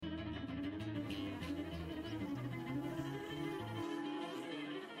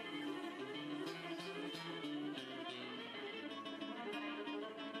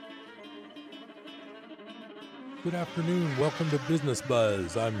Good afternoon. Welcome to Business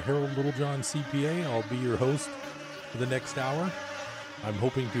Buzz. I'm Harold Littlejohn, CPA. I'll be your host for the next hour. I'm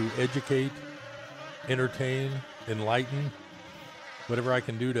hoping to educate, entertain, enlighten, whatever I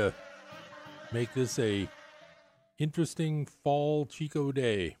can do to make this a interesting fall Chico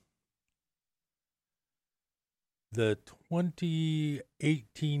day. The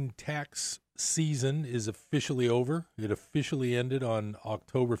 2018 tax season is officially over. It officially ended on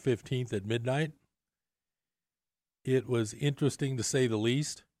October 15th at midnight. It was interesting to say the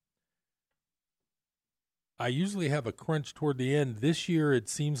least. I usually have a crunch toward the end. This year, it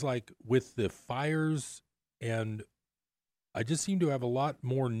seems like with the fires, and I just seem to have a lot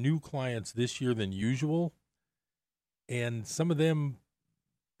more new clients this year than usual. And some of them,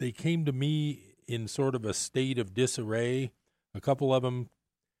 they came to me in sort of a state of disarray. A couple of them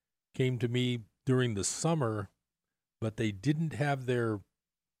came to me during the summer, but they didn't have their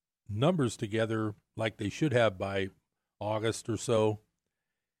numbers together like they should have by August or so.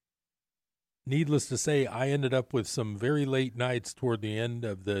 Needless to say, I ended up with some very late nights toward the end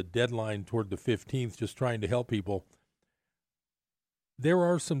of the deadline toward the 15th, just trying to help people. There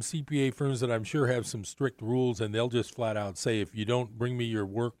are some CPA firms that I'm sure have some strict rules, and they'll just flat out say, if you don't bring me your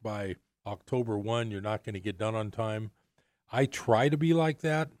work by October 1, you're not going to get done on time. I try to be like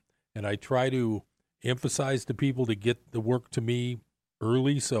that, and I try to emphasize to people to get the work to me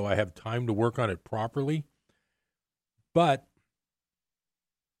early so I have time to work on it properly. But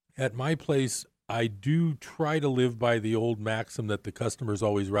at my place, I do try to live by the old maxim that the customer's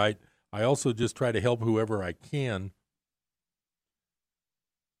always right. I also just try to help whoever I can.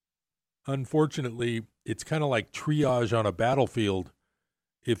 Unfortunately, it's kind of like triage on a battlefield.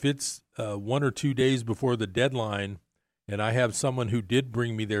 If it's 1 or 2 days before the deadline, and I have someone who did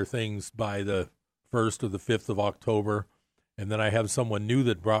bring me their things by the 1st or the 5th of October, and then I have someone new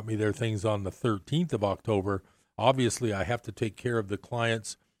that brought me their things on the 13th of October, obviously I have to take care of the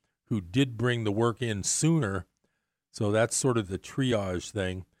clients who did bring the work in sooner. So that's sort of the triage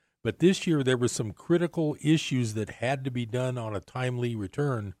thing. But this year there were some critical issues that had to be done on a timely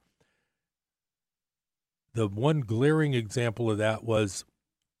return. The one glaring example of that was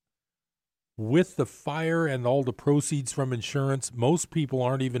with the fire and all the proceeds from insurance, most people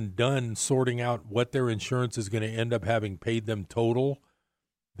aren't even done sorting out what their insurance is going to end up having paid them total.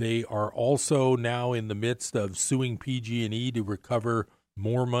 They are also now in the midst of suing PG&E to recover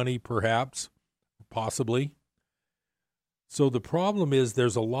more money, perhaps, possibly. So the problem is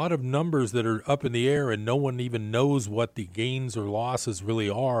there's a lot of numbers that are up in the air, and no one even knows what the gains or losses really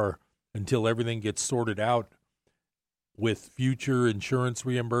are until everything gets sorted out with future insurance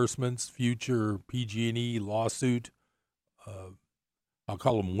reimbursements, future PG&E lawsuit. I'll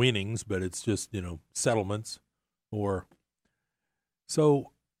call them winnings, but it's just, settlements.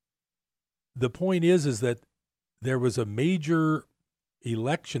 So the point is that there was a major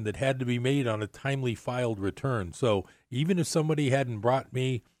election that had to be made on a timely filed return. So even if somebody hadn't brought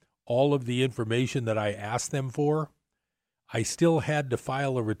me all of the information that I asked them for, I still had to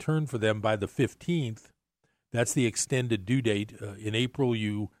file a return for them by the 15th. That's the extended due date. In April,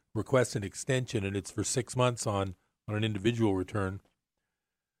 you request an extension, and it's for 6 months on an individual return.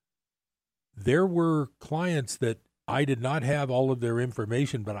 There were clients that I did not have all of their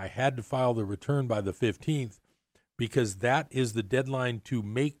information, but I had to file the return by the 15th because that is the deadline to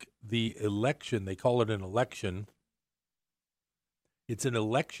make the election. They call it an election. It's an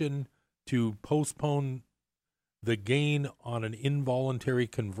election to postpone the gain on an involuntary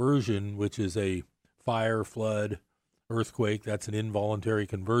conversion, which is a fire, flood, earthquake. That's an involuntary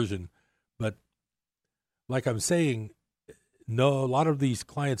conversion. But like I'm saying, no, a lot of these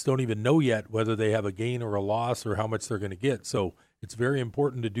clients don't even know yet whether they have a gain or a loss or how much they're going to get. So it's very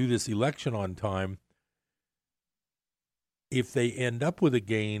important to do this election on time. If they end up with a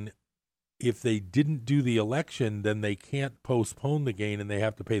gain, if they didn't do the election, then they can't postpone the gain and they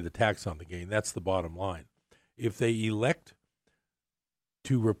have to pay the tax on the gain. That's the bottom line. If they elect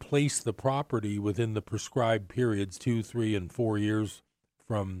to replace the property within the prescribed periods, 2, 3, and 4 years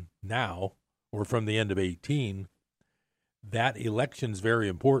from now or from the end of 18, that election is very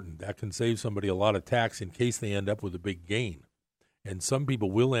important. That can save somebody a lot of tax in case they end up with a big gain. And some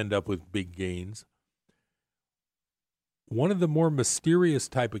people will end up with big gains. One of the more mysterious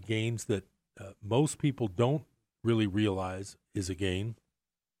type of gains that most people don't really realize is a gain.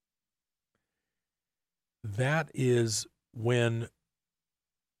 That is when,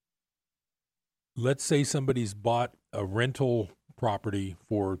 let's say somebody's bought a rental property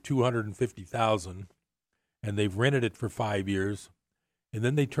for $250,000 and they've rented it for 5 years, and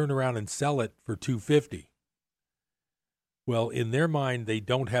then they turn around and sell it for $250,000. Well, in their mind, they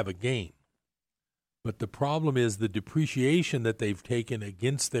don't have a gain. But the problem is the depreciation that they've taken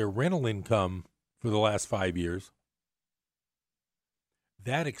against their rental income for the last 5 years.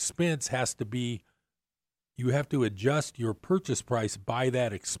 That expense has to be, you have to adjust your purchase price by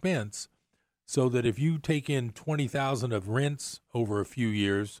that expense, so that if you take in $20,000 of rents over a few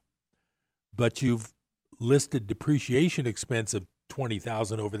years, but you've listed depreciation expense of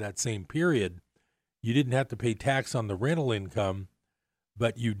 $20,000 over that same period, you didn't have to pay tax on the rental income,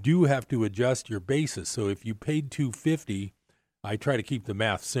 but you do have to adjust your basis. So if you paid $250, I try to keep the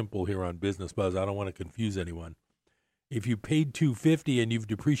math simple here on Business Buzz. I don't want to confuse anyone. If you paid $250 and you've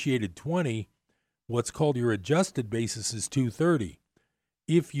depreciated $20, what's called your adjusted basis is $230.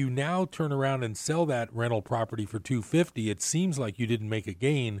 If you now turn around and sell that rental property for $250, it seems like you didn't make a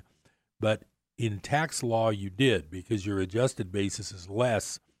gain, but in tax law you did, because your adjusted basis is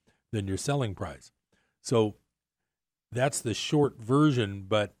less than your selling price. So that's the short version,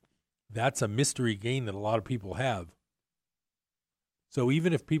 but that's a mystery gain that a lot of people have. So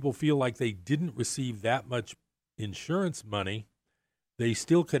even if people feel like they didn't receive that much insurance money, they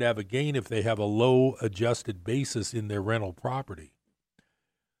still could have a gain if they have a low adjusted basis in their rental property.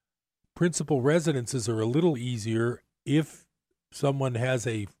 Principal residences are a little easier if someone has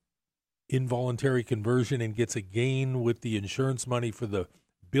a involuntary conversion and gets a gain with the insurance money for the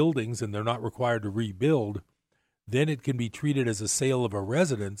buildings and they're not required to rebuild. Then it can be treated as a sale of a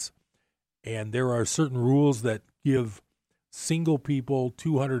residence, and there are certain rules that give single people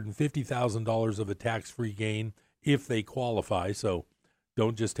 $250,000 of a tax-free gain if they qualify. So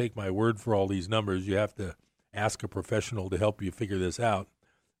don't just take my word for all these numbers. You have to ask a professional to help you figure this out.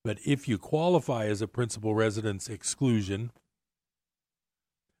 But if you qualify as a principal residence exclusion,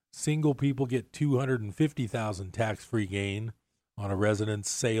 single people get $250,000 tax-free gain on a residence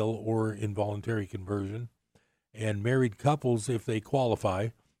sale or involuntary conversion. And married couples, if they qualify,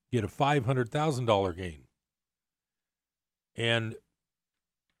 get a $500,000 gain. And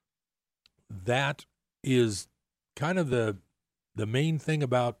that is kind of the main thing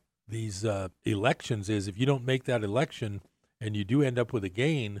about these elections is if you don't make that election and you do end up with a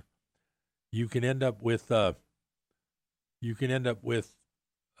gain, you can end up with a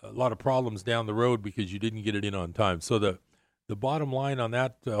lot of problems down the road because you didn't get it in on time. So the bottom line on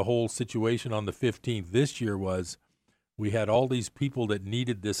that whole situation on the 15th this year was we had all these people that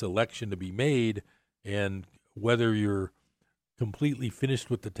needed this election to be made, and whether you're completely finished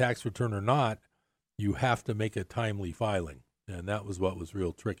with the tax return or not, you have to make a timely filing, and that was what was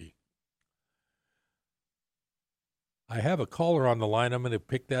real tricky. I have a caller on the line. I'm going to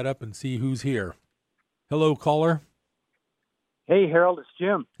pick that up and see who's here. Hello, caller. Hey, Harold, it's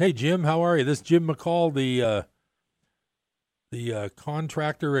Jim. Hey, Jim, how are you? This is Jim McCall, the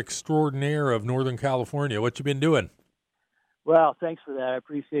contractor extraordinaire of Northern California. What you been doing? Well, thanks for that. I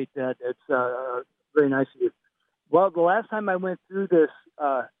appreciate that. It's very nice of you. Well, the last time I went through this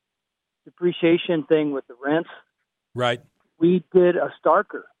depreciation thing with the rents, right, we did a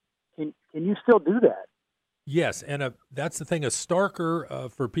Starker. Can you still do that? Yes, and that's the thing. A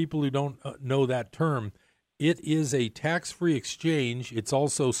Starker, for people who don't know that term, it is a tax-free exchange. It's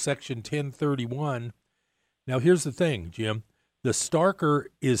also Section 1031. Now, here's the thing, Jim. The Starker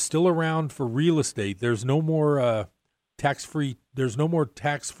is still around for real estate. There's no more tax-free. There's no more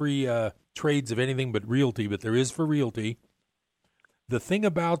tax-free trades of anything but realty, but there is for realty. The thing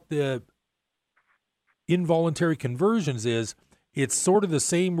about the involuntary conversions is it's sort of the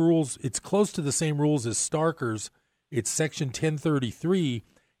same rules. It's close to the same rules as Starkers. It's Section 1033.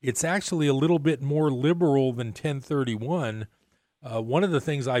 It's actually a little bit more liberal than 1031. One of the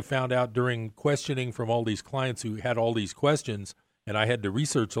things I found out during questioning from all these clients who had all these questions, and I had to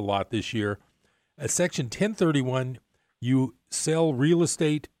research a lot this year, Section 1031, you sell real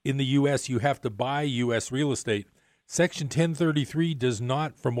estate in the U.S., you have to buy U.S. real estate. Section 1033 does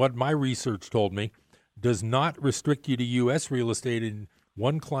not, from what my research told me, does not restrict you to U.S. real estate. And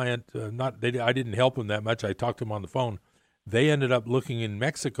one client, I didn't help him that much. I talked to him on the phone. They ended up looking in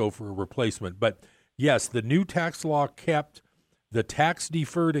Mexico for a replacement. But yes, the new tax law kept the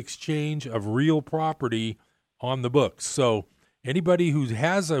tax-deferred exchange of real property on the books. So anybody who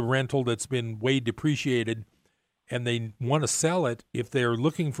has a rental that's been way depreciated and they want to sell it, if they're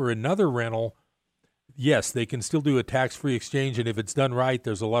looking for another rental, yes, they can still do a tax-free exchange. And if it's done right,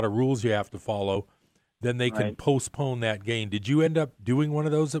 there's a lot of rules you have to follow. Then they can postpone that gain. Did you end up doing one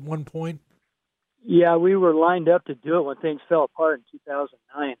of those at one point? Yeah, we were lined up to do it when things fell apart in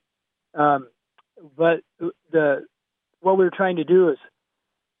 2009. But what we were trying to do is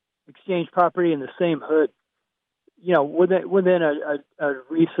exchange property in the same hood, within a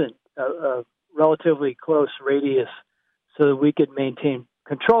recent, relatively close radius, so that we could maintain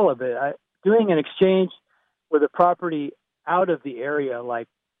control of it. doing an exchange with a property out of the area, like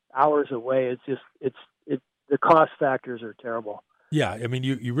hours away, the cost factors are terrible. Yeah, I mean,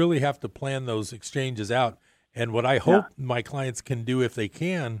 you really have to plan those exchanges out. And what I hope my clients can do, if they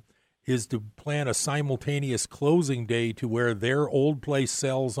can, is to plan a simultaneous closing day to where their old place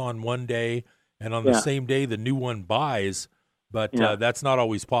sells on one day and on the same day the new one buys. But that's not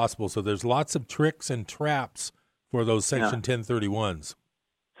always possible. So there's lots of tricks and traps for those Section 1031s.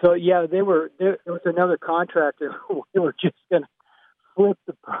 So, there was another contractor. We were just going to flip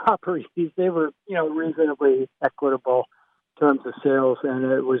the properties. They were, reasonably equitable terms of sales, and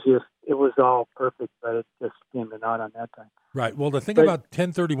it was all perfect, but it just came to naught on that time. Right. Well, the thing about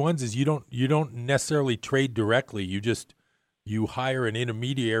 1031s is you don't necessarily trade directly. You hire an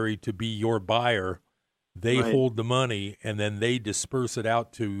intermediary to be your buyer. They hold the money, and then they disperse it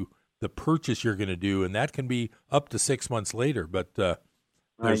out to the purchase you're going to do, and that can be up to 6 months later. But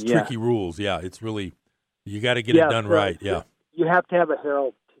there's tricky rules. Yeah, it's really you got to get it done right. Yeah, you have to have a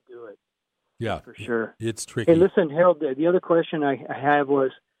herald to do it. Yeah, for sure. It's tricky. Hey, listen, Harold. The other question I have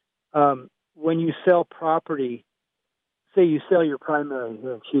was, when you sell property, say you sell your primary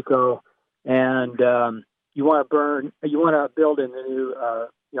here in Chico, and you want to build in the new,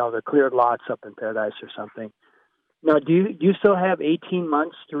 the cleared lots up in Paradise or something. Now, do you still have 18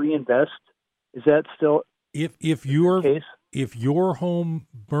 months to reinvest? Is that still if the case? If your home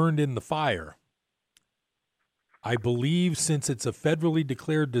burned in the fire, I believe since it's a federally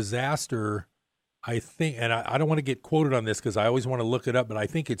declared disaster, I think, and I don't want to get quoted on this because I always want to look it up, but I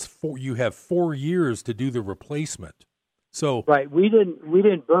think you have 4 years to do the replacement. So right, we didn't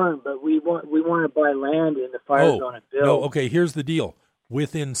burn, but we want to buy land in the fire zone and build. No, okay. Here's the deal: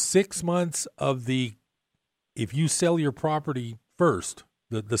 within 6 months if you sell your property first,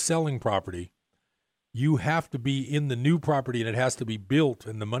 the selling property, you have to be in the new property and it has to be built,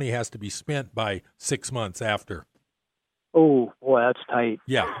 and the money has to be spent by 6 months after. Oh, boy, that's tight.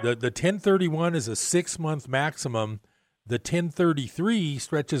 Yeah, the 1031 is a 6 month maximum. The 1033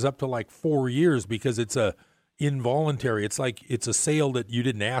 stretches up to like 4 years because it's a involuntary. It's like it's a sale that you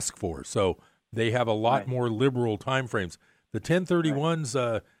didn't ask for. So they have a lot more liberal time frames. The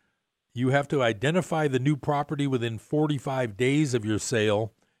 1031s, you have to identify the new property within 45 days of your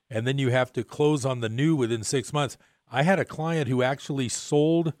sale, and then you have to close on the new within 6 months. I had a client who actually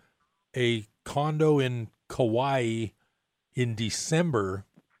sold a condo in Kauai in December.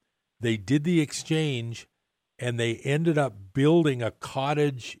 They did the exchange, and they ended up building a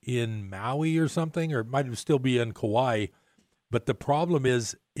cottage in Maui or something, or it might still be in Kauai. But the problem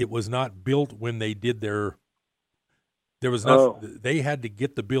is it was not built when they did they had to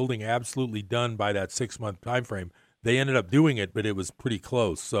get the building absolutely done by that 6 month time frame. They ended up doing it, but it was pretty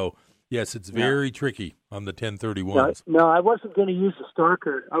close. So, yes, it's very tricky on the 1031s. No, I wasn't going to use the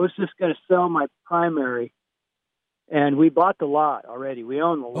Starker. I was just going to sell my primary. And we bought the lot already. We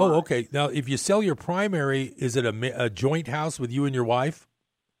own the lot. Oh, okay. Now, if you sell your primary, is it a joint house with you and your wife?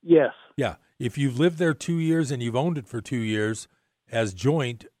 Yes. Yeah. If you've lived there 2 years and you've owned it for 2 years as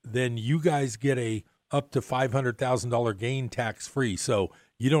joint, then you guys get a up to $500,000 gain tax-free. So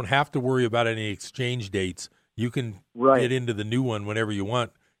you don't have to worry about any exchange dates. You can get into the new one whenever you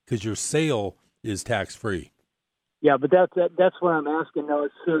want because your sale is tax-free. Yeah, but that's what I'm asking now.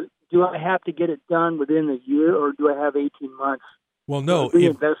 So do I have to get it done within a year, or do I have 18 months? Well, no. To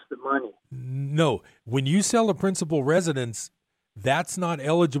reinvest the money. No. When you sell a principal residence, that's not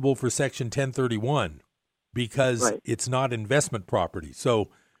eligible for Section 1031 because it's not investment property. So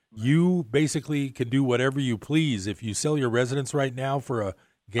you basically can do whatever you please. If you sell your residence right now for a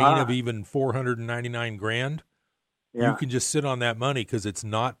gain of even $499,000, you can just sit on that money because it's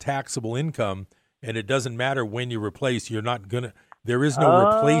not taxable income, and it doesn't matter when you replace. You're not gonna. There is no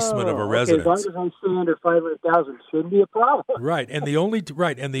replacement of a residence. As long as I stay under 500,000, shouldn't be a problem. Right, and the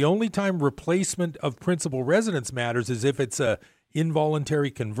only time replacement of principal residence matters is if it's a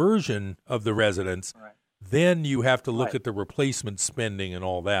involuntary conversion of the residence. Right. Then you have to look at the replacement spending and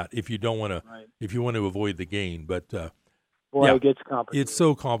all that if you don't want to if you want to avoid the gain. But it gets complicated. It's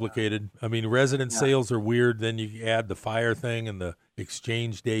so complicated. I mean, residence sales are weird. Then you add the fire thing and the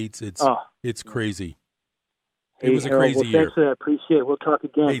exchange dates. It's crazy. It was a crazy year. Thanks, I appreciate it. We'll talk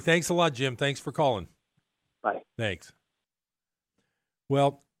again. Hey, thanks a lot, Jim. Thanks for calling. Bye. Thanks.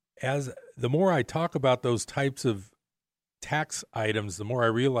 Well, as the more I talk about those types of tax items, the more I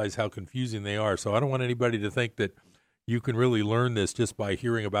realize how confusing they are. So I don't want anybody to think that you can really learn this just by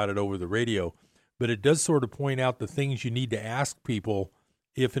hearing about it over the radio. But it does sort of point out the things you need to ask people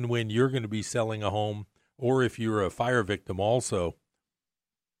if and when you're going to be selling a home, or if you're a fire victim also.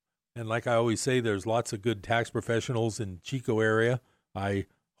 And like I always say, there's lots of good tax professionals in Chico area. I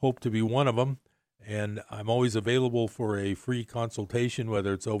hope to be one of them. And I'm always available for a free consultation,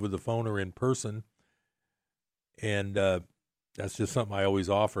 whether it's over the phone or in person. And that's just something I always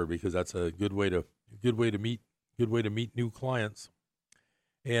offer because that's a good way to meet new clients.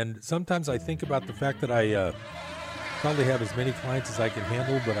 And sometimes I think about the fact that I probably have as many clients as I can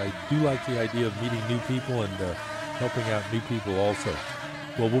handle, but I do like the idea of meeting new people and helping out new people also.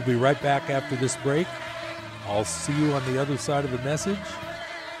 Well, we'll be right back after this break. I'll see you on the other side of the message.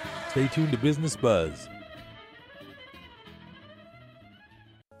 Stay tuned to Business Buzz.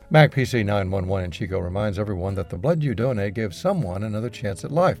 MacPC 911 in Chico reminds everyone that the blood you donate gives someone another chance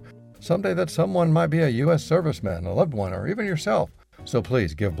at life. Someday that someone might be a U.S. serviceman, a loved one, or even yourself. So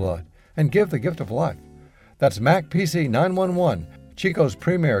please give blood and give the gift of life. That's MacPC 911, Chico's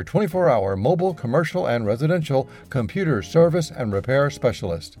premier 24-hour mobile, commercial, and residential computer service and repair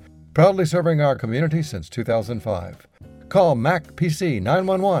specialist. Proudly serving our community since 2005. Call MacPC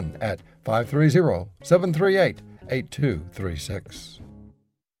 911 at 530-738-8236.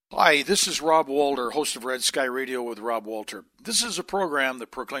 Hi, this is Rob Walter, host of Red Sky Radio with Rob Walter. This is a program that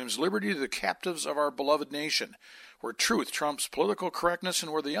proclaims liberty to the captives of our beloved nation, where truth trumps political correctness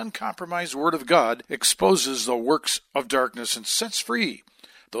and where the uncompromised Word of God exposes the works of darkness and sets free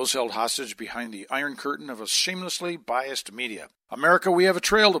those held hostage behind the iron curtain of a shamelessly biased media. America, we have a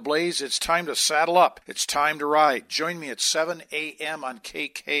trail to blaze. It's time to saddle up. It's time to ride. Join me at 7 a.m. on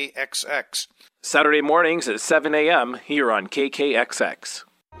KKXX. Saturday mornings at 7 a.m. here on KKXX.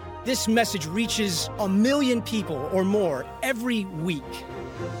 This message reaches 1 million people or more every week.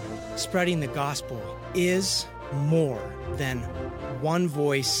 Spreading the gospel is more than one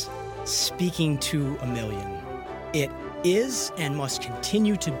voice speaking to 1 million. It is and must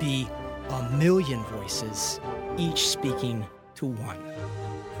continue to be 1 million voices, each speaking to one,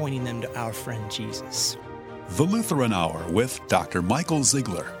 pointing them to our friend Jesus. The Lutheran Hour with Dr. Michael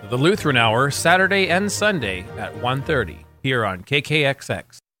Ziegler. The Lutheran Hour, Saturday and Sunday at 1:30 here on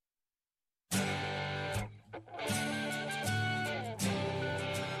KKXX.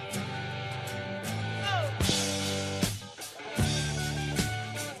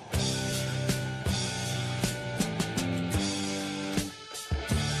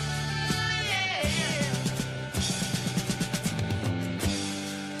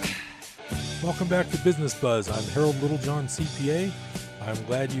 Welcome back to Business Buzz. I'm Harold Littlejohn, CPA. I'm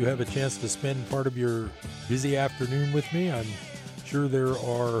glad you have a chance to spend part of your busy afternoon with me. I'm sure there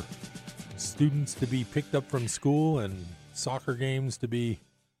are students to be picked up from school and soccer games to be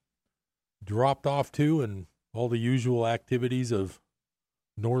dropped off to and all the usual activities of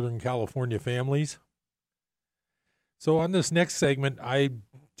Northern California families. So on this next segment,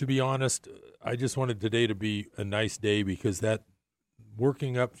 to be honest, I just wanted today to be a nice day because that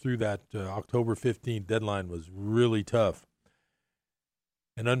working up through that October 15th deadline was really tough.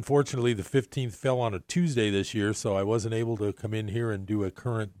 And unfortunately, the 15th fell on a Tuesday this year, so I wasn't able to come in here and do a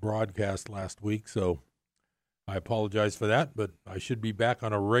current broadcast last week. So I apologize for that, but I should be back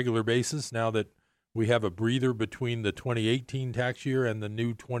on a regular basis now that we have a breather between the 2018 tax year and the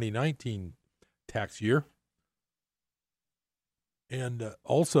new 2019 tax year. And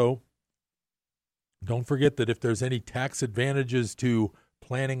also, don't forget that if there's any tax advantages to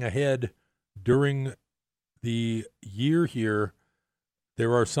planning ahead during the year here,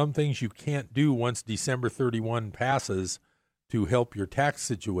 there are some things you can't do once December 31 passes to help your tax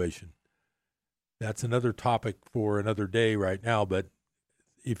situation. That's another topic for another day right now, but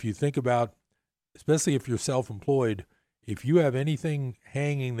if you think about, especially if you're self-employed, if you have anything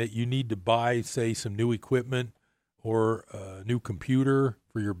hanging that you need to buy, say some new equipment or a new computer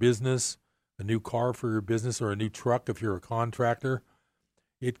for your business, a new car for your business, or a new truck if you're a contractor,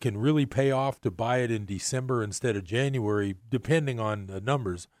 it can really pay off to buy it in December instead of January, depending on the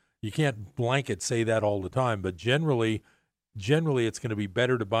numbers. You can't blanket say that all the time, but generally it's going to be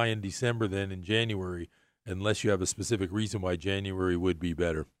better to buy in December than in January, unless you have a specific reason why January would be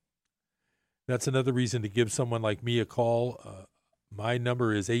better. That's another reason to give someone like me a call. My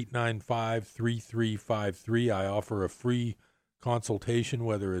number is 895-3353. I offer a free consultation,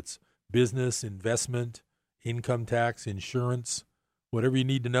 whether it's business, investment, income tax, insurance, whatever you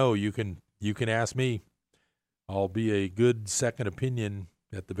need to know, you can ask me. I'll be a good second opinion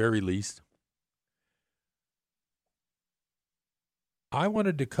at the very least. I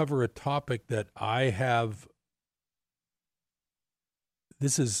wanted to cover a topic that I have.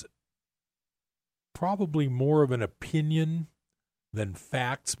 This is probably more of an opinion than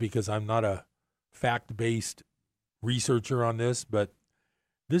facts because I'm not a fact-based researcher on this, but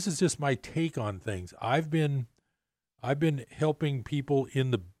this is just my take on things. I've been helping people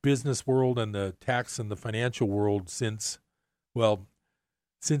in the business world and the tax and the financial world since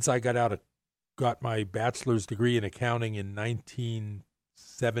since I got my bachelor's degree in accounting in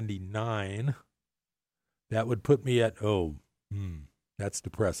 1979, that would put me at, that's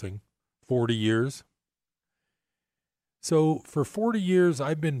depressing, 40 years. So for 40 years,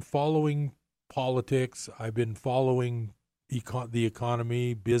 I've been following politics. I've been following the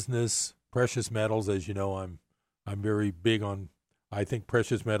economy, business, precious metals. As you know, I'm very big on, I think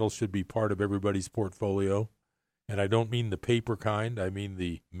precious metals should be part of everybody's portfolio. And I don't mean the paper kind, I mean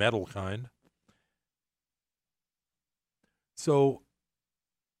the metal kind. So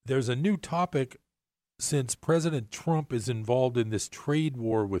there's a new topic since President Trump is involved in this trade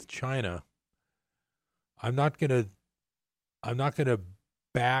war with China. I'm not going to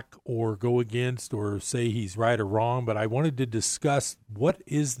back or go against or say he's right or wrong, but I wanted to discuss what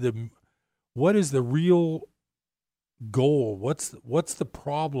is the real goal? What's the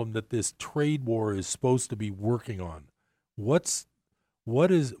problem that this trade war is supposed to be working on? What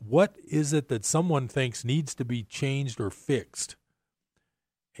is it that someone thinks needs to be changed or fixed?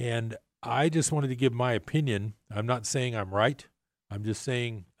 And I just wanted to give my opinion. I'm not saying I'm right. I'm just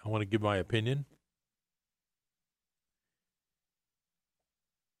saying I want to give my opinion.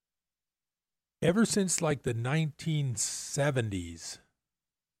 Ever since like the 1970s,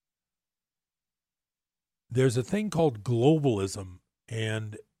 there's a thing called globalism,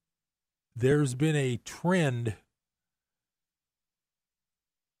 and there's been a trend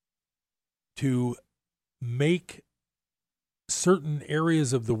to make certain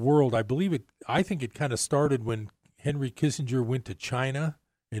areas of the world, I think it kind of started when Henry Kissinger went to China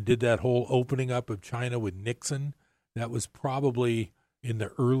and did that whole opening up of China with Nixon. That was probably in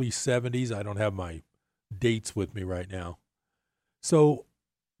the early 70s. I don't have my dates with me right now. So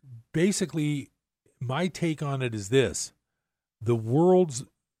basically, my take on it is this. The world's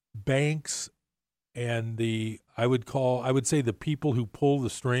banks and I would say the people who pull the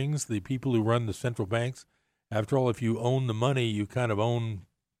strings, the people who run the central banks. After all, if you own the money, you kind of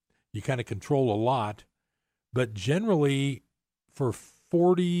control a lot. But generally, for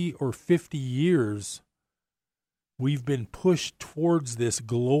 40 or 50 years, we've been pushed towards this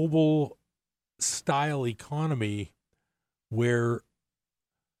global style economy where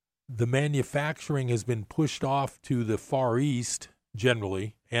the manufacturing has been pushed off to the Far East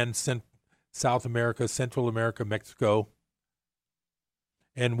generally, and South America, Central America, Mexico.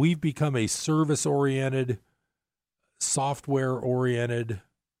 And we've become a service-oriented, software-oriented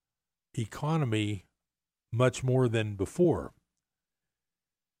economy much more than before.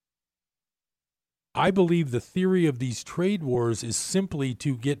 I believe the theory of these trade wars is simply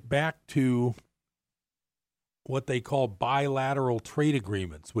to get back to what they call bilateral trade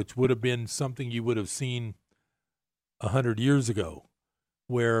agreements, which would have been something you would have seen 100 years ago,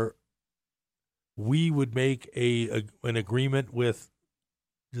 where we would make an agreement with,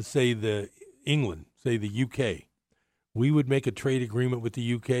 just say, the UK. We would make a trade agreement with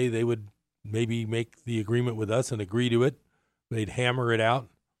the UK. They would maybe make the agreement with us and agree to it. They'd hammer it out,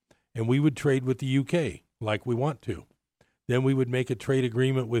 and we would trade with the UK like we want to. Then we would make a trade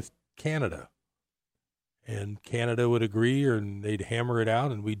agreement with Canada, and Canada would agree, and they'd hammer it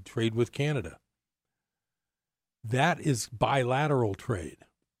out, and we'd trade with Canada. That is bilateral trade.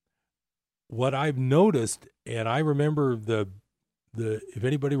 What I've noticed, and I remember if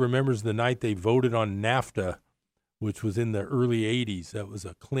anybody remembers the night they voted on NAFTA, which was in the early 80s, that was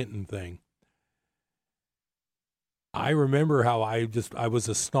a Clinton thing. I remember how I was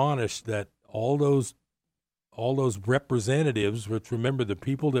astonished that all those representatives, which, remember, the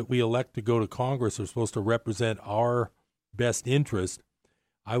people that we elect to go to Congress are supposed to represent our best interest.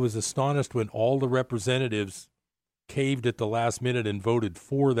 I was astonished when all the representatives caved at the last minute and voted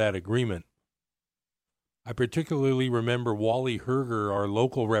for that agreement. I particularly remember Wally Herger, our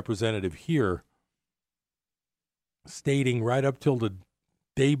local representative here, stating right up till the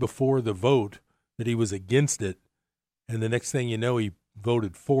day before the vote that he was against it, and the next thing you know, he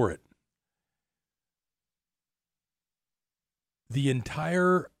voted for it. The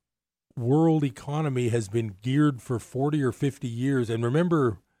entire world economy has been geared for 40 or 50 years, and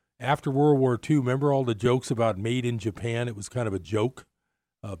remember, after World War II, remember all the jokes about made in Japan? It was kind of a joke.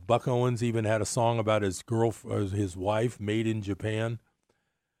 Buck Owens even had a song about his wife, made in Japan.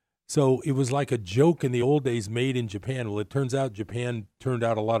 So it was like a joke in the old days, made in Japan. Well, it turns out Japan turned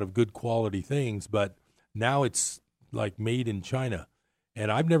out a lot of good quality things, but now it's like made in China.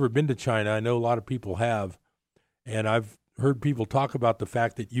 And I've never been to China. I know a lot of people have. And I've heard people talk about the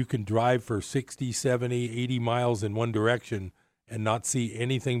fact that you can drive for 60, 70, 80 miles in one direction and not see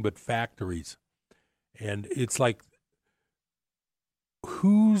anything but factories. And it's like,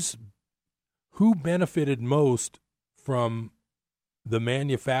 who benefited most from the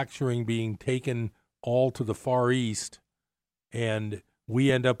manufacturing being taken all to the Far East, and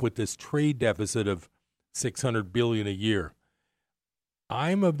we end up with this trade deficit of $600 billion a year.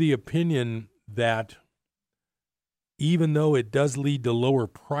 I'm of the opinion that even though it does lead to lower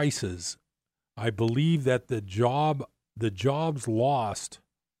prices, I believe that the jobs lost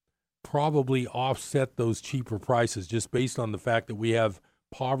probably offset those cheaper prices, just based on the fact that we have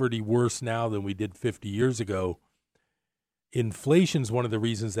poverty worse now than we did 50 years ago. Inflation's one of the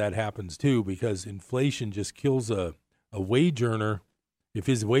reasons that happens too, because inflation just kills a wage earner. If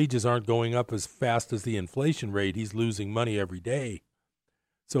his wages aren't going up as fast as the inflation rate, he's losing money every day.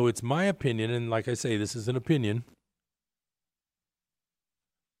 So it's my opinion, and like I say, this is an opinion.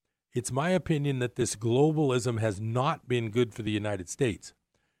 It's my opinion that this globalism has not been good for the United States.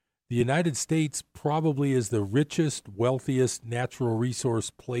 The United States probably is the richest, wealthiest natural resource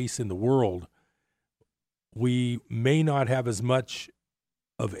place in the world. We may not have as much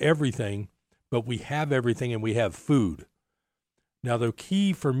of everything, but we have everything and we have food. Now, the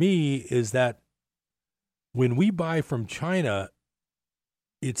key for me is that when we buy from China,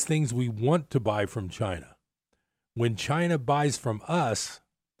 it's things we want to buy from China. When China buys from us,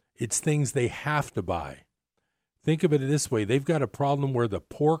 it's things they have to buy. Think of it this way. They've got a problem where the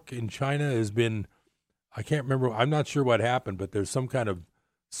pork in China has been, I can't remember, I'm not sure what happened, but there's some kind of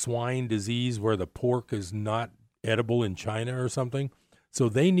swine disease where the pork is not edible in China or something. So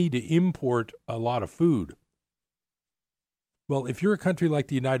they need to import a lot of food. Well, if you're a country like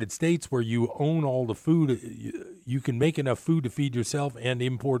the United States where you own all the food, you can make enough food to feed yourself and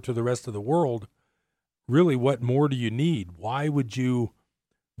import to the rest of the world. Really, what more do you need? Why would you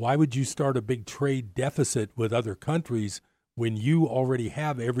start a big trade deficit with other countries when you already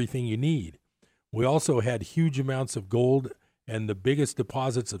have everything you need? We also had huge amounts of gold and the biggest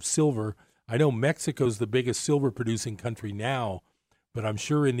deposits of silver. I know Mexico's the biggest silver producing country now, but I'm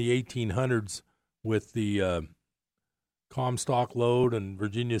sure in the 1800s with the Comstock Lode and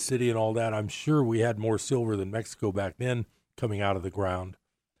Virginia City and all that, I'm sure we had more silver than Mexico back then coming out of the ground.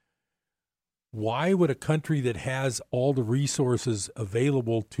 Why would a country that has all the resources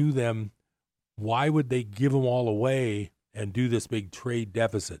available to them, why would they give them all away and do this big trade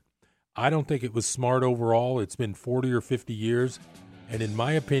deficit? I don't think it was smart overall. It's been 40 or 50 years. And in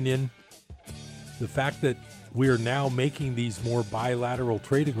my opinion, the fact that we are now making these more bilateral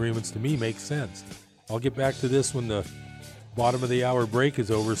trade agreements to me makes sense. I'll get back to this when the bottom of the hour break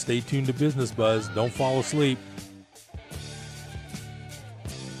is over. Stay tuned to Business Buzz. Don't fall asleep.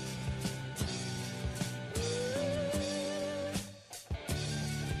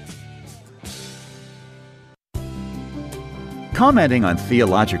 Commenting on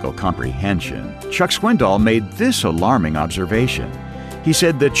theological comprehension, Chuck Swindoll made this alarming observation. He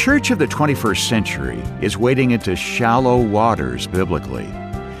said the church of the 21st century is wading into shallow waters biblically.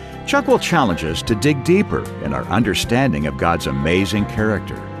 Chuck will challenge us to dig deeper in our understanding of God's amazing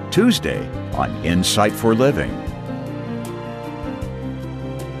character. Tuesday on Insight for Living.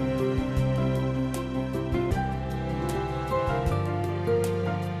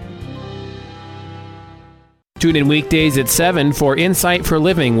 Tune in weekdays at 7 for Insight for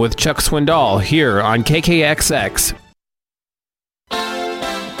Living with Chuck Swindoll here on KKXX.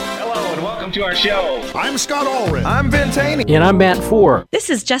 Hello and welcome to our show. I'm Scott Allred. I'm Ben Taney. And I'm Matt Four. This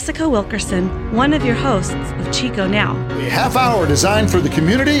is Jessica Wilkerson, one of your hosts of Chico Now. A half hour designed for the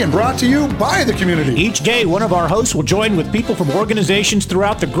community and brought to you by the community. Each day, one of our hosts will join with people from organizations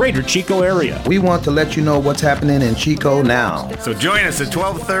throughout the greater Chico area. We want to let you know what's happening in Chico now. So join us at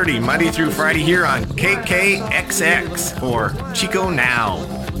 12:30 Monday through Friday here on KKXX for Chico Now.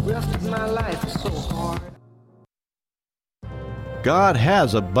 God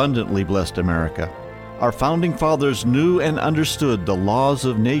has abundantly blessed America. Our founding fathers knew and understood the laws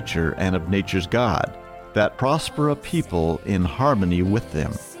of nature and of nature's God that prosper a people in harmony with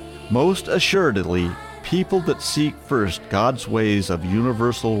them. Most assuredly, people that seek first God's ways of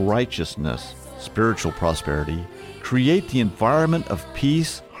universal righteousness, spiritual prosperity, create the environment of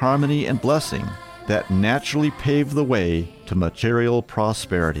peace, harmony, and blessing that naturally pave the way to material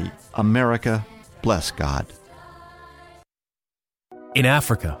prosperity. America, bless God. In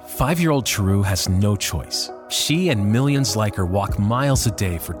Africa, 5-year-old Chiru has no choice. She and millions like her walk miles a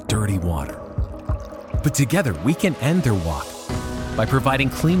day for dirty water. But together, we can end their walk by providing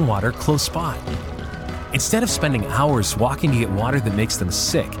clean water close by. Instead of spending hours walking to get water that makes them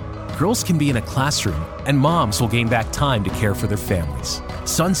sick, girls can be in a classroom and moms will gain back time to care for their families.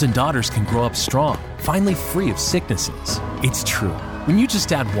 Sons and daughters can grow up strong, finally free of sicknesses. It's true. When you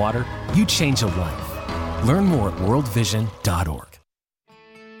just add water, you change a life. Learn more at worldvision.org.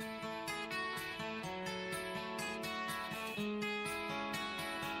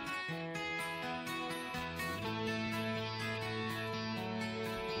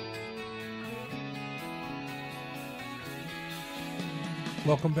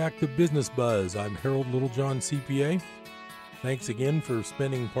 Welcome back to Business Buzz. I'm Harold Littlejohn, CPA. Thanks again for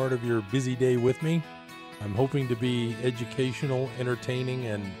spending part of your busy day with me. I'm hoping to be educational, entertaining,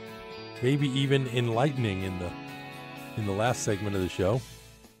 and maybe even enlightening in the last segment of the show.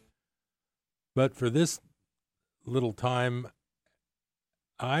 But for this little time,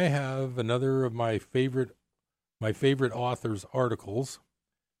 I have another of my favorite author's articles,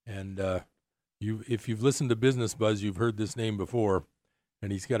 and if you've listened to Business Buzz, you've heard this name before.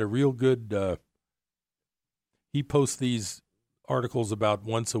 And he's got a real good, he posts these articles about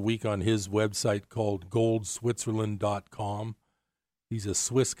once a week on his website called goldswitzerland.com. He's a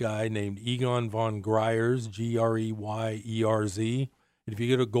Swiss guy named Egon von Greyerz, Greyerz. And if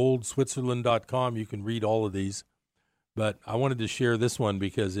you go to goldswitzerland.com, you can read all of these. But I wanted to share this one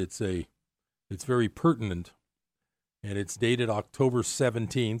because it's very pertinent. And it's dated October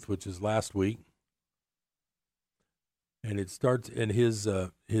 17th, which is last week. And it starts, and his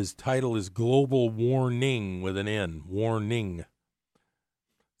title is Global Warning with an N, warning. It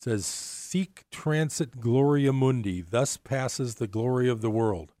says, "Sic transit gloria mundi, thus passes the glory of the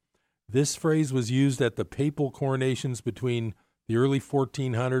world." This phrase was used at the papal coronations between the early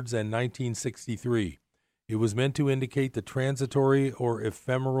 1400s and 1963. It was meant to indicate the transitory or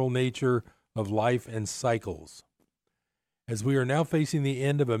ephemeral nature of life and cycles. As we are now facing the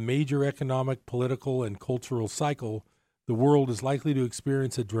end of a major economic, political, and cultural cycle, the world is likely to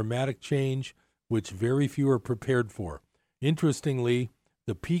experience a dramatic change which very few are prepared for. Interestingly,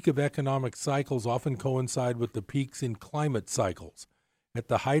 the peak of economic cycles often coincide with the peaks in climate cycles. At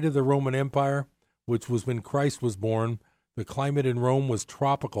the height of the Roman Empire, which was when Christ was born, the climate in Rome was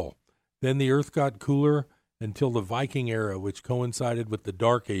tropical. Then the earth got cooler until the Viking era, which coincided with the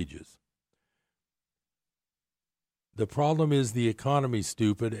Dark Ages. The problem is the economy,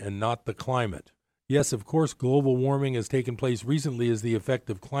 stupid, and not the climate. Yes, of course, global warming has taken place recently as the effect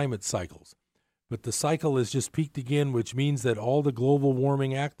of climate cycles. But the cycle has just peaked again, which means that all the global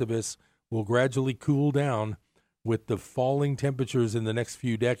warming activists will gradually cool down with the falling temperatures in the next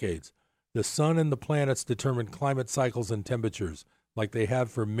few decades. The sun and the planets determine climate cycles and temperatures, like they have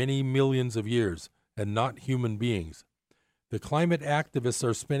for many millions of years, and not human beings. The climate activists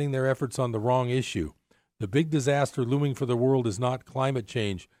are spending their efforts on the wrong issue. The big disaster looming for the world is not climate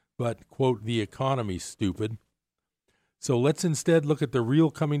change, but, quote, the economy, stupid. So let's instead look at the real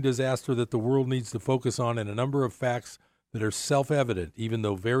coming disaster that the world needs to focus on and a number of facts that are self-evident, even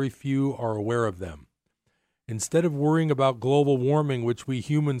though very few are aware of them. Instead of worrying about global warming, which we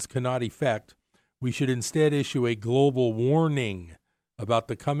humans cannot effect, we should instead issue a global warning about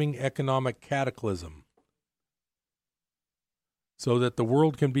the coming economic cataclysm so that the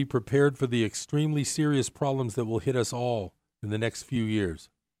world can be prepared for the extremely serious problems that will hit us all in the next few years.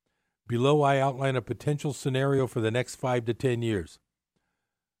 Below, I outline a potential scenario for the next 5 to 10 years.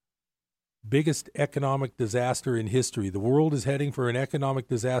 Biggest economic disaster in history. The world is heading for an economic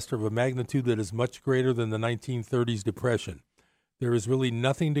disaster of a magnitude that is much greater than the 1930s depression. There is really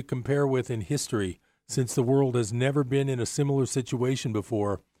nothing to compare with in history, since the world has never been in a similar situation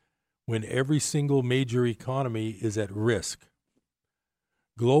before, when every single major economy is at risk.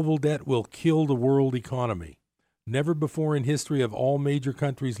 Global debt will kill the world economy. Never before in history have all major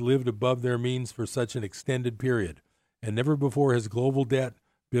countries lived above their means for such an extended period, and never before has global debt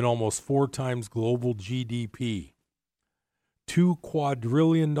been almost 4 times global GDP. $2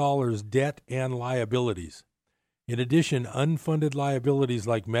 quadrillion debt and liabilities. In addition, unfunded liabilities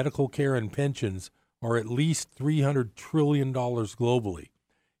like medical care and pensions are at least $300 trillion globally.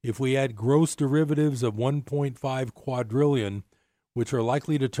 If we add gross derivatives of 1.5 quadrillion, which are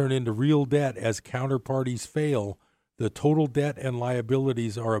likely to turn into real debt as counterparties fail, the total debt and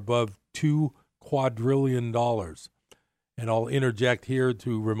liabilities are above $2 quadrillion. And I'll interject here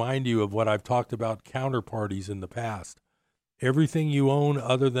to remind you of what I've talked about counterparties in the past. Everything you own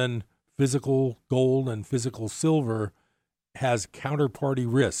other than physical gold and physical silver has counterparty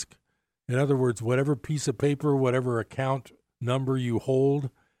risk. In other words, whatever piece of paper, whatever account number you hold,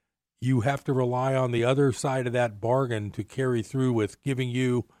 you have to rely on the other side of that bargain to carry through with giving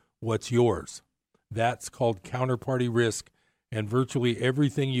you what's yours. That's called counterparty risk, and virtually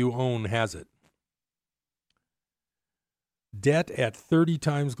everything you own has it. Debt at 30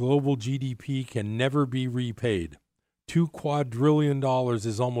 times global GDP can never be repaid. $2 quadrillion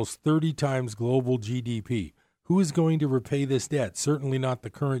is almost 30 times global GDP. Who is going to repay this debt? Certainly not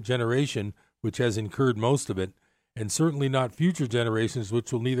the current generation, which has incurred most of it, and certainly not future generations,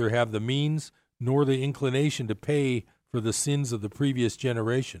 which will neither have the means nor the inclination to pay for the sins of the previous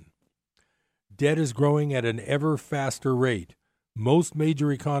generation. Debt is growing at an ever faster rate. Most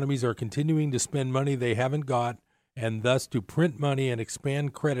major economies are continuing to spend money they haven't got, and thus to print money and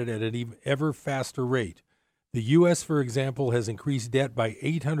expand credit at an ever faster rate. The U.S., for example, has increased debt by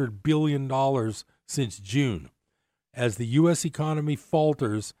 $800 billion since June. As the U.S. economy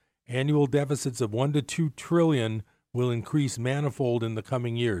falters, annual deficits of $1 to $2 trillion will increase manifold in the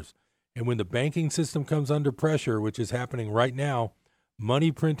coming years. And when the banking system comes under pressure, which is happening right now,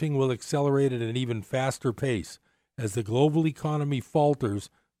 money printing will accelerate at an even faster pace. As the global economy falters,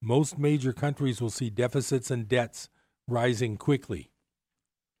 most major countries will see deficits and debts rising quickly.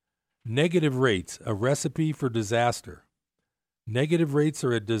 Negative rates, a recipe for disaster. Negative rates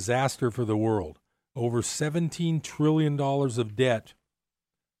are a disaster for the world. Over $17 trillion of debt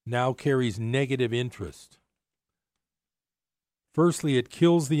now carries negative interest. Firstly, it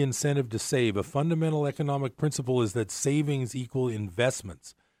kills the incentive to save. A fundamental economic principle is that savings equal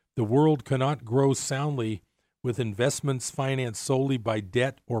investments. The world cannot grow soundly with investments financed solely by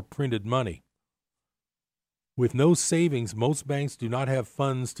debt or printed money. With no savings, most banks do not have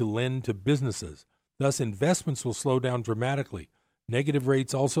funds to lend to businesses. Thus, investments will slow down dramatically. Negative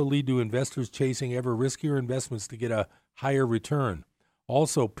rates also lead to investors chasing ever riskier investments to get a higher return.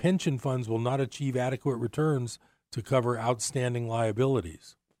 Also, pension funds will not achieve adequate returns to cover outstanding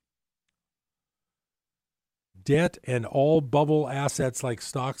liabilities. Debt and all bubble assets like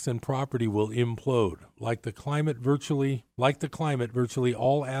stocks and property will implode. Like the climate, virtually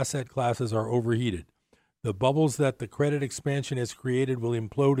all asset classes are overheated. The bubbles that the credit expansion has created will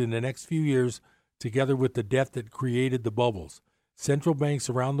implode in the next few years, together with the debt that created the bubbles. Central banks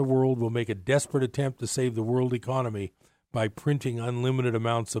around the world will make a desperate attempt to save the world economy by printing unlimited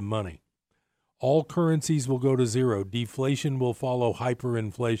amounts of money. All currencies will go to zero. Deflation will follow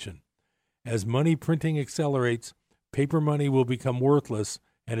hyperinflation. As money printing accelerates, paper money will become worthless,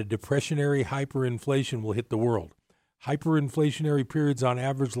 and a depressionary hyperinflation will hit the world. Hyperinflationary periods on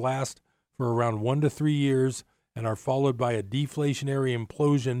average last for around 1 to 3 years and are followed by a deflationary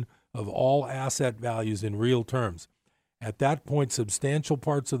implosion of all asset values in real terms. At that point, substantial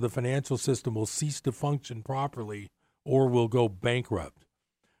parts of the financial system will cease to function properly or will go bankrupt.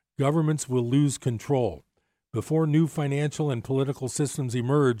 Governments will lose control. Before new financial and political systems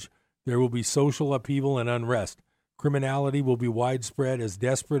emerge, there will be social upheaval and unrest. Criminality will be widespread as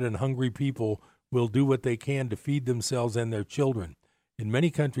desperate and hungry people will do what they can to feed themselves and their children. In many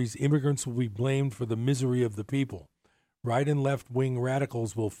countries, immigrants will be blamed for the misery of the people. Right and left-wing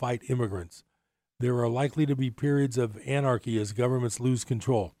radicals will fight immigrants. There are likely to be periods of anarchy as governments lose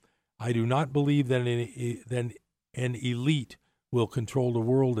control. I do not believe that an elite will control the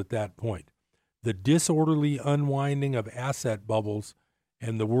world at that point. The disorderly unwinding of asset bubbles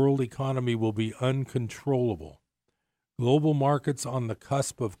and the world economy will be uncontrollable. Global markets on the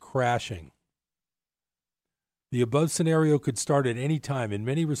cusp of crashing. The above scenario could start at any time. In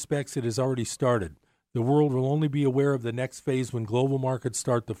many respects, it has already started. The world will only be aware of the next phase when global markets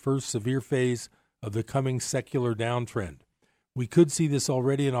start the first severe phase of the coming secular downtrend. We could see this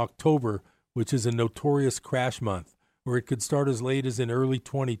already in October, which is a notorious crash month, or it could start as late as in early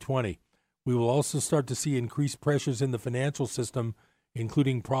 2020. We will also start to see increased pressures in the financial system,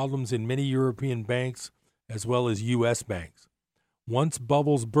 including problems in many European banks as well as U.S. banks. Once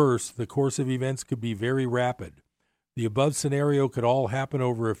bubbles burst, the course of events could be very rapid. The above scenario could all happen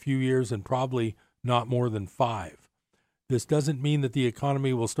over a few years and probably not more than 5. This doesn't mean that the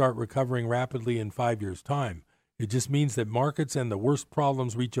economy will start recovering rapidly in 5 years' time. It just means that markets and the worst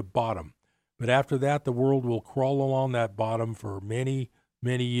problems reach a bottom. But after that, the world will crawl along that bottom for many,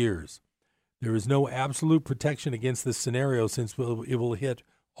 many years. There is no absolute protection against this scenario since it will hit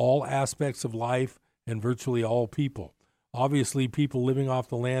all aspects of life and virtually all people. Obviously, people living off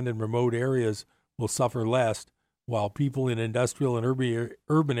the land in remote areas will suffer less, while people in industrial and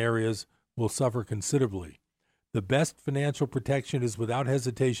urban areas will suffer considerably. The best financial protection is without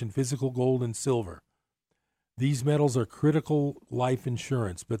hesitation physical gold and silver. These metals are critical life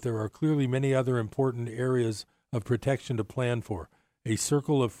insurance, but there are clearly many other important areas of protection to plan for. A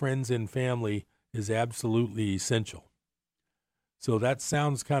circle of friends and family is absolutely essential. So that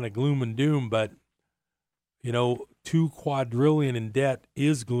sounds kind of gloom and doom, but, you know, $2 quadrillion in debt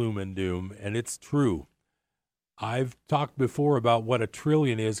is gloom and doom, and it's true. I've talked before about what a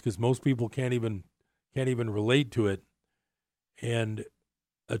trillion is because most people can't even relate to it. And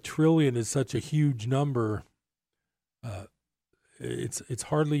a trillion is such a huge number, it's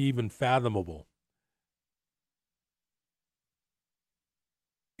hardly even fathomable.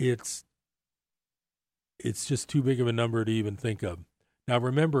 It's just too big of a number to even think of. Now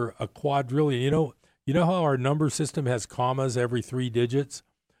remember, a quadrillion, you know how our number system has commas every 3 digits?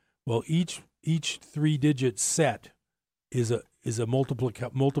 Well, each 3-digit set is a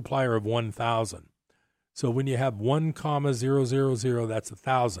multiplier of 1,000. So when you have 1,000, that's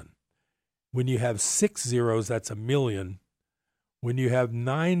 1,000. When you have 6 zeros, that's 1,000,000. When you have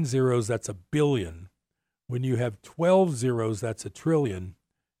 9 zeros, that's 1,000,000,000. When you have 12 zeros, that's 1,000,000,000,000.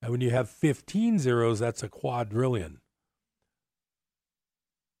 And when you have 15 zeros, that's 1,000,000,000,000.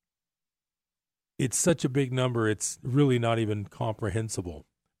 It's such a big number, it's really not even comprehensible.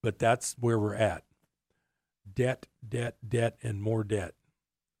 But that's where we're at. Debt, debt, debt, and more debt.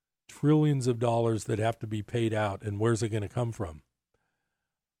 Trillions of dollars that have to be paid out, and where's it going to come from?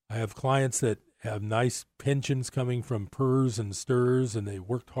 I have clients that have nice pensions coming from PERS and STRS, and they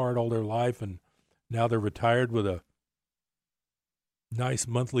worked hard all their life, and now they're retired with a nice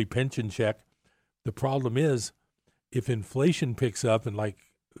monthly pension check. The problem is, if inflation picks up, and like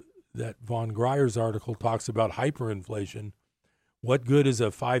that Von Greyer's article talks about hyperinflation, what good is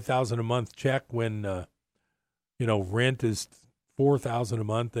a $5,000 a month check when rent is $4,000 a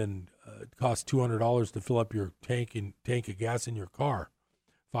month and it costs $200 to fill up your tank of gas in your car?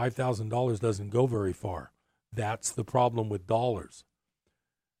 $5,000 doesn't go very far. That's the problem with dollars.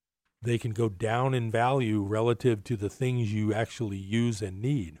 They can go down in value relative to the things you actually use and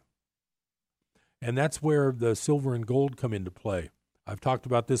need. And that's where the silver and gold come into play. I've talked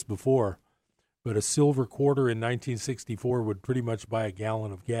about this before, but a silver quarter in 1964 would pretty much buy a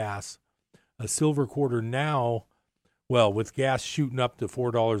gallon of gas. A silver quarter now, well, with gas shooting up to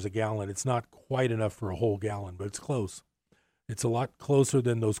 $4 a gallon, it's not quite enough for a whole gallon, but it's close. It's a lot closer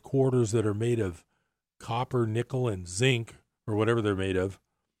than those quarters that are made of copper, nickel, and zinc, or whatever they're made of.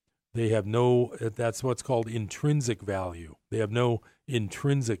 They have no, that's what's called intrinsic value. They have no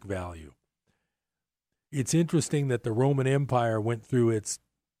intrinsic value. It's interesting that the Roman Empire went through its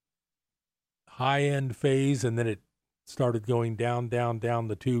high-end phase, and then it started going down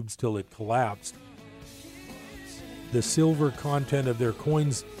the tubes till it collapsed. The silver content of their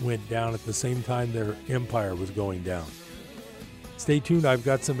coins went down at the same time their empire was going down. Stay tuned. I've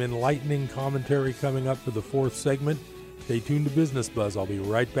got some enlightening commentary coming up for the fourth segment. Stay tuned to Business Buzz. I'll be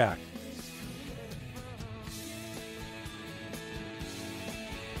right back.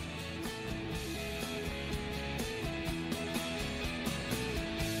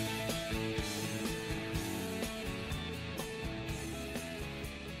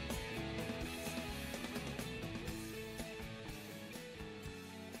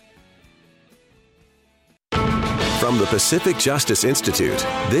 From the Pacific Justice Institute,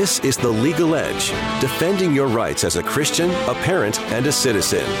 this is The Legal Edge, defending your rights as a Christian, a parent, and a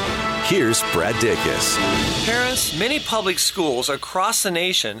citizen. Here's Brad Dacus. Parents, many public schools across the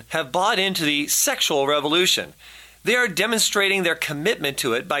nation have bought into the sexual revolution. They are demonstrating their commitment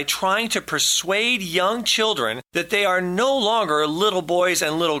to it by trying to persuade young children that they are no longer little boys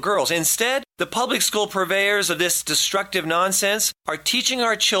and little girls. Instead, the public school purveyors of this destructive nonsense are teaching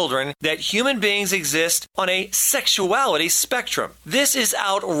our children that human beings exist on a sexuality spectrum. This is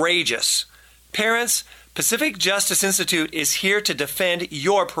outrageous. Parents, Pacific Justice Institute is here to defend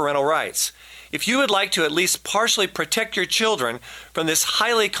your parental rights. If you would like to at least partially protect your children from this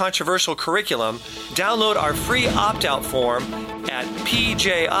highly controversial curriculum, download our free opt-out form at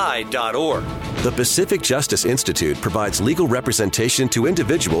pji.org. The Pacific Justice Institute provides legal representation to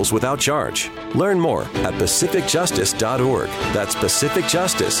individuals without charge. Learn more at pacificjustice.org. That's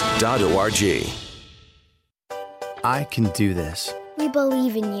pacificjustice.org. I can do this. We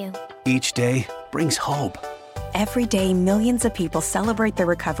believe in you. Each day brings hope. Every day, millions of people celebrate their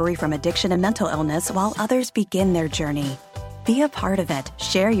recovery from addiction and mental illness while others begin their journey. Be a part of it.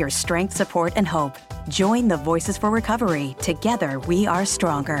 Share your strength, support, and hope. Join the Voices for Recovery. Together, we are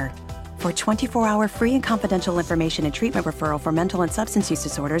stronger. For 24-hour free and confidential information and treatment referral for mental and substance use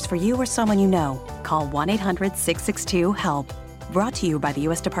disorders for you or someone you know, call 1-800-662-HELP. Brought to you by the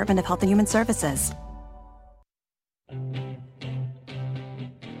U.S. Department of Health and Human Services.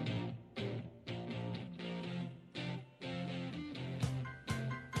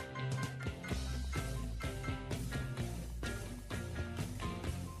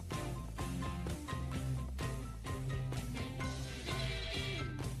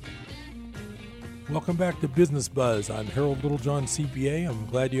 Welcome back to Business Buzz. I'm Harold Littlejohn, CPA. I'm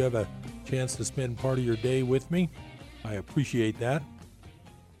glad you have a chance to spend part of your day with me. I appreciate that.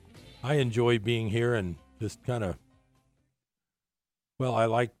 I enjoy being here and just kind of, well, I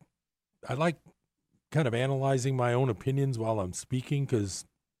like kind of analyzing my own opinions while I'm speaking, because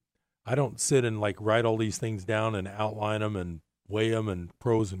I don't sit and like write all these things down and outline them and weigh them and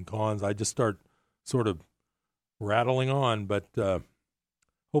pros and cons. I just start sort of rattling on, but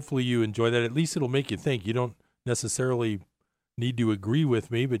hopefully you enjoy that. At least it'll make you think. You don't necessarily need to agree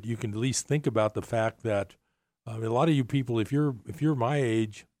with me, but you can at least think about the fact that a lot of you people, if you're my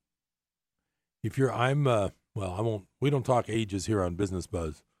age, if you're, we don't talk ages here on Business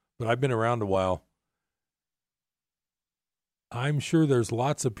Buzz, but I've been around a while. I'm sure there's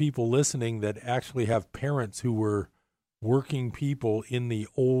lots of people listening that actually have parents who were working people in the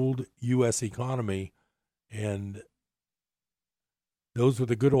old U.S. economy, and those were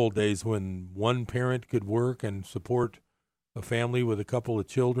the good old days when one parent could work and support a family with a couple of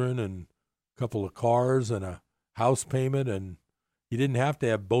children and a couple of cars and a house payment, and you didn't have to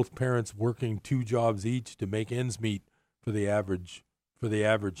have both parents working 2 jobs each to make ends meet for the average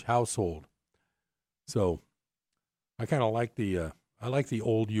household. So I kind of like the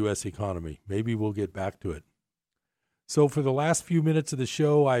old U.S. economy. Maybe we'll get back to it. So for the last few minutes of the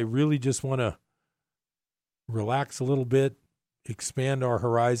show, I really just want to relax a little bit, expand our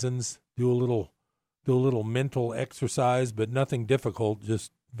horizons, do a little mental exercise, but nothing difficult,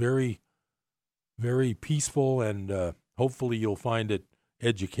 just very, very peaceful, and hopefully you'll find it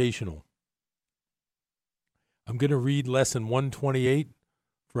educational. I'm going to read lesson 128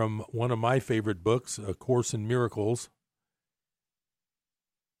 from one of my favorite books, A Course in Miracles.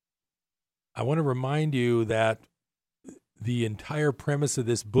 I want to remind you that the entire premise of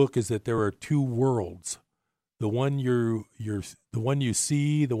this book is that there are 2 worlds. The one you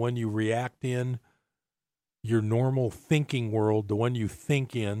see, the one you react in, your normal thinking world, the one you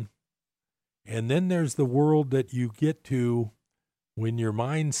think in. And then there's the world that you get to when your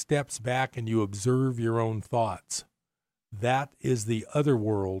mind steps back and you observe your own thoughts. That is the other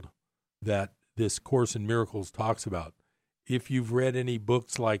world that this Course in Miracles talks about. If you've read any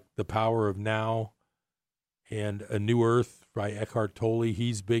books like The Power of Now and A New Earth by Eckhart Tolle,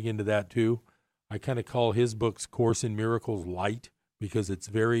 he's big into that too. I kind of call his books Course in Miracles light because it's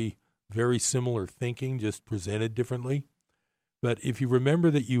very, very similar thinking, just presented differently. But if you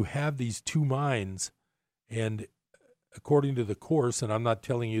remember that you have these 2 minds, and according to the Course, and I'm not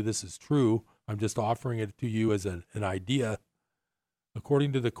telling you this is true, I'm just offering it to you as an idea.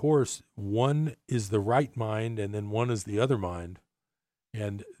 According to the Course, one is the right mind and then one is the other mind.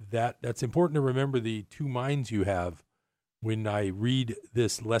 And that's important to remember, the 2 minds you have when I read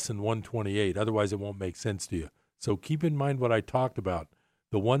this lesson 128. Otherwise, it won't make sense to you. So keep in mind what I talked about.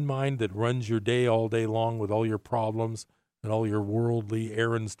 The one mind that runs your day all day long with all your problems and all your worldly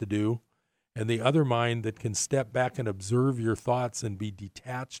errands to do, and the other mind that can step back and observe your thoughts and be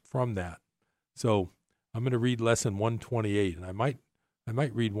detached from that. So I'm going to read lesson 128, and I might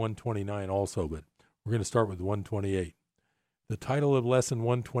read 129 also, but we're going to start with 128. The title of lesson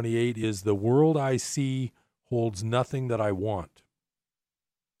 128 is The World I See Holds Nothing That I Want.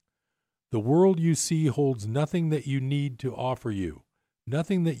 The world you see holds nothing that you need to offer you,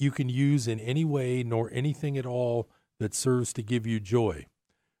 nothing that you can use in any way, nor anything at all that serves to give you joy.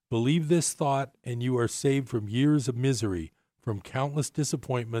 Believe this thought, and you are saved from years of misery, from countless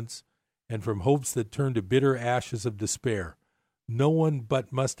disappointments, and from hopes that turn to bitter ashes of despair. No one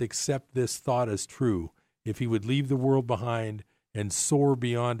but must accept this thought as true if he would leave the world behind and soar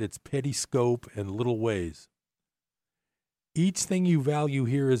beyond its petty scope and little ways. Each thing you value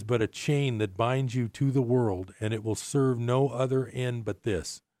here is but a chain that binds you to the world, and it will serve no other end but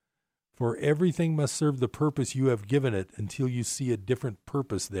this. For everything must serve the purpose you have given it until you see a different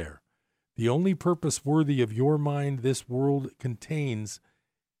purpose there. The only purpose worthy of your mind this world contains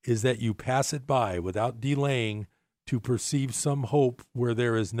is that you pass it by without delaying to perceive some hope where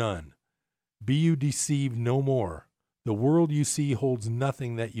there is none. Be you deceived no more. The world you see holds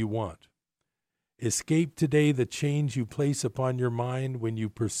nothing that you want. Escape today the chains you place upon your mind when you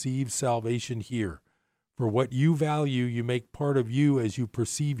perceive salvation here. For what you value you make part of you as you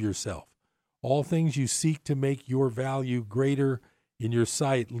perceive yourself. All things you seek to make your value greater in your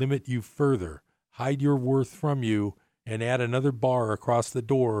sight limit you further, hide your worth from you, and add another bar across the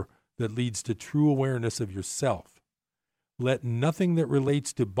door that leads to true awareness of yourself. Let nothing that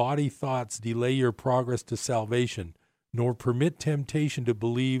relates to body thoughts delay your progress to salvation, nor permit temptation to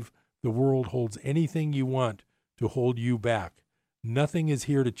believe the world holds anything you want to hold you back. Nothing is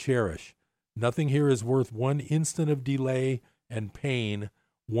here to cherish. Nothing here is worth one instant of delay and pain,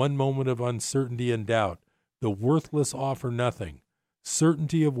 one moment of uncertainty and doubt. The worthless offer nothing.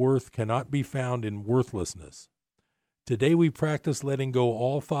 Certainty of worth cannot be found in worthlessness. Today we practice letting go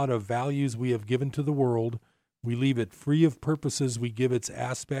all thought of values we have given to the world. We leave it free of purposes we give its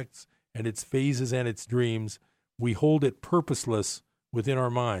aspects and its phases and its dreams. We hold it purposeless within our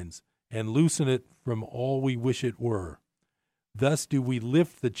minds and loosen it from all we wish it were. Thus do we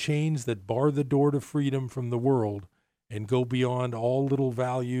lift the chains that bar the door to freedom from the world and go beyond all little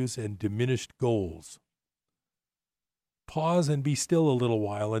values and diminished goals. Pause and be still a little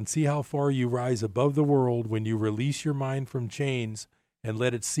while and see how far you rise above the world when you release your mind from chains and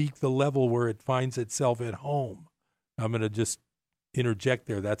let it seek the level where it finds itself at home. I'm going to just interject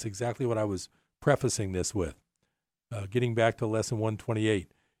there. That's exactly what I was prefacing this with. Getting back to lesson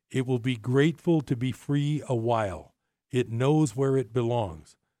 128. It will be grateful to be free a while. It knows where it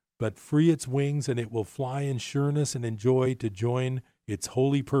belongs. But free its wings, and it will fly in sureness and in joy to join its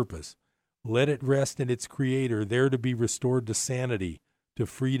holy purpose. Let it rest in its Creator, there to be restored to sanity, to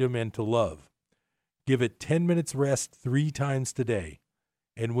freedom, and to love. Give it 10 minutes rest 3 times today.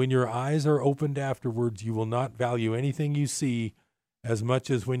 And when your eyes are opened afterwards, you will not value anything you see as much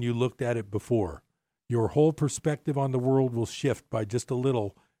as when you looked at it before. Your whole perspective on the world will shift by just a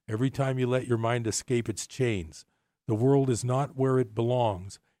little every time you let your mind escape its chains. The world is not where it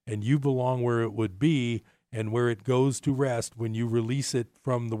belongs, and you belong where it would be and where it goes to rest when you release it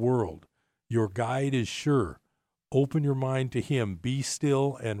from the world. Your guide is sure. Open your mind to Him. Be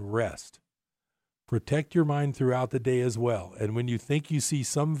still and rest. Protect your mind throughout the day as well, and when you think you see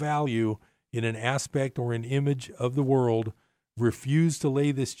some value in an aspect or an image of the world, refuse to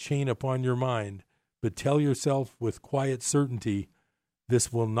lay this chain upon your mind, but tell yourself with quiet certainty,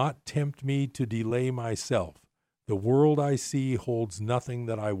 this will not tempt me to delay myself. The world I see holds nothing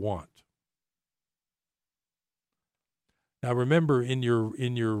that I want. Now remember, in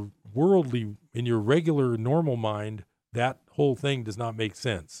your regular normal mind, that whole thing does not make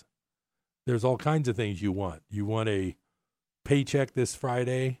sense. There's all kinds of things you want. You want a paycheck this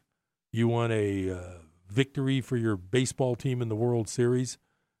Friday. You want a victory for your baseball team in the World Series.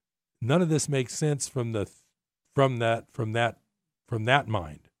 None of this makes sense from that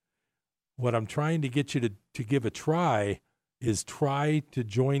mind. What I'm trying to get you to give a try is try to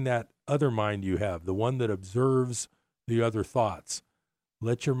join that other mind you have, the one that observes the other thoughts.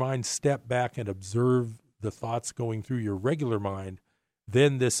 Let your mind step back and observe the thoughts going through your regular mind.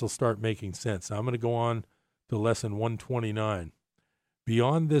 Then this will start making sense. Now I'm going to go on to lesson 129.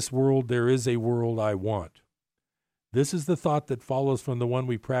 Beyond this world, there is a world I want. This is the thought that follows from the one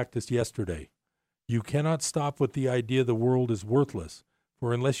we practiced yesterday. You cannot stop with the idea the world is worthless,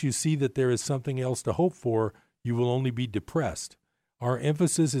 for unless you see that there is something else to hope for, you will only be depressed. Our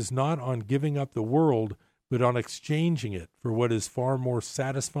emphasis is not on giving up the world, but on exchanging it for what is far more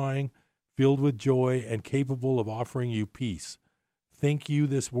satisfying, filled with joy, and capable of offering you peace. Think you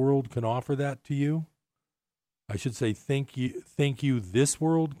this world can offer that to you? I should say, think you this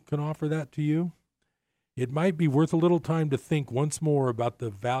world can offer that to you? It might be worth a little time to think once more about the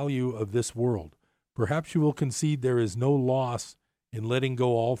value of this world. Perhaps you will concede there is no loss in letting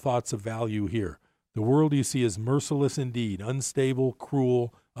go all thoughts of value here. The world you see is merciless indeed, unstable,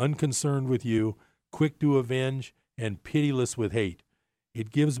 cruel, unconcerned with you, quick to avenge, and pitiless with hate.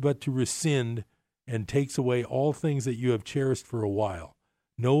 It gives but to rescind and takes away all things that you have cherished for a while.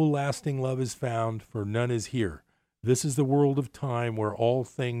 No lasting love is found, for none is here. This is the world of time where all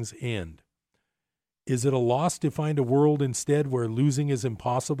things end. Is it a loss to find a world instead where losing is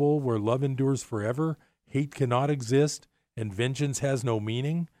impossible, where love endures forever, hate cannot exist, and vengeance has no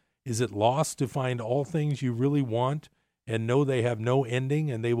meaning? Is it lost to find all things you really want and know they have no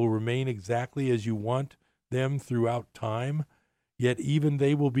ending and they will remain exactly as you want them throughout time? Yet even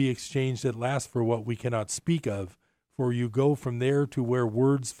they will be exchanged at last for what we cannot speak of, for you go from there to where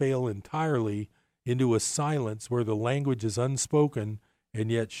words fail entirely, into a silence where the language is unspoken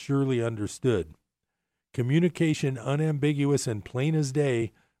and yet surely understood. Communication, unambiguous and plain as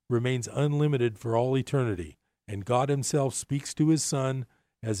day, remains unlimited for all eternity, and God Himself speaks to His Son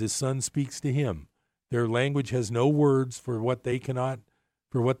as His Son speaks to Him. Their language has no words, for what they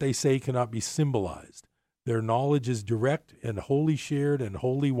say cannot be symbolized. Their knowledge is direct and wholly shared and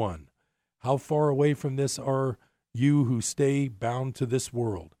wholly one. How far away from this are you who stay bound to this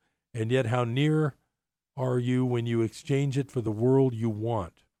world, and yet how near are you when you exchange it for the world you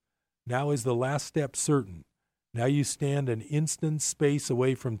want? Now is the last step certain. Now you stand an instant space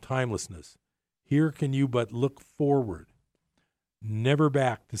away from timelessness. Here can you but look forward, never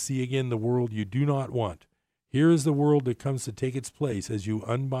back to see again the world you do not want. Here is the world that comes to take its place as you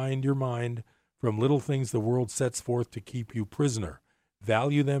unbind your mind from little things the world sets forth to keep you prisoner.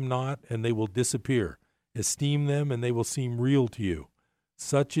 Value them not, and they will disappear. Esteem them, and they will seem real to you.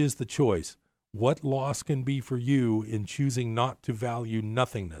 Such is the choice. What loss can be for you in choosing not to value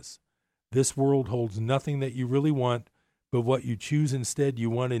nothingness? This world holds nothing that you really want, but what you choose instead you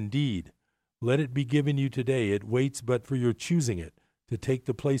want indeed. Let it be given you today. It waits but for your choosing it, to take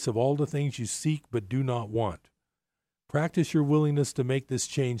the place of all the things you seek but do not want. Practice your willingness to make this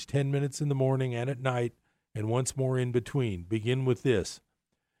change 10 minutes in the morning and at night, and once more in between. Begin with this.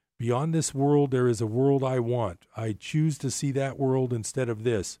 Beyond this world there is a world I want. I choose to see that world instead of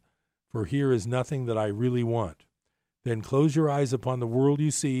this, for here is nothing that I really want. Then close your eyes upon the world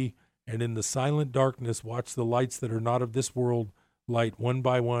you see, and in the silent darkness watch the lights that are not of this world light one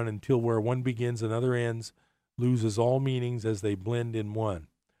by one until where one begins another ends, loses all meanings as they blend in one.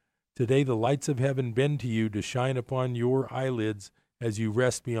 Today the lights of heaven bend to you to shine upon your eyelids as you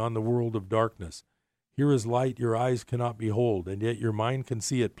rest beyond the world of darkness. Here is light your eyes cannot behold, and yet your mind can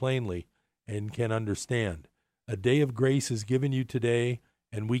see it plainly and can understand. A day of grace is given you today,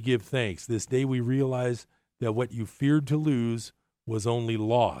 and we give thanks. This day we realize that what you feared to lose was only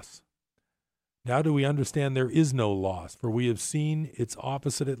loss. Now do we understand there is no loss, for we have seen its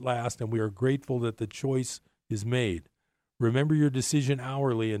opposite at last, and we are grateful that the choice is made. Remember your decision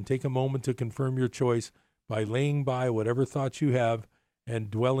hourly and take a moment to confirm your choice by laying by whatever thoughts you have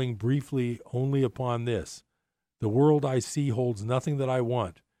and dwelling briefly only upon this. The world I see holds nothing that I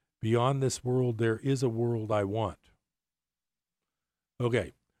want. Beyond this world, there is a world I want.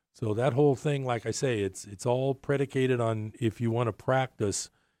 Okay, so that whole thing, like I say, it's all predicated on if you want to practice,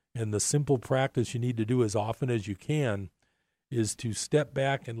 and the simple practice you need to do as often as you can is to step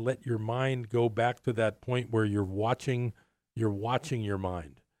back and let your mind go back to that point where you're watching your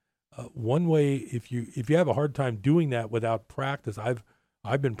mind. One way, if you have a hard time doing that without practice,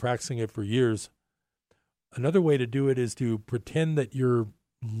 I've been practicing it for years. Another way to do it is to pretend that you're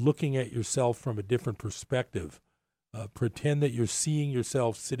looking at yourself from a different perspective. Pretend that you're seeing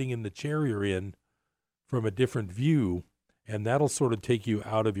yourself sitting in the chair you're in from a different view, and that'll sort of take you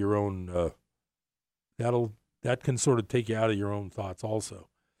out of your own. That can sort of take you out of your own thoughts also.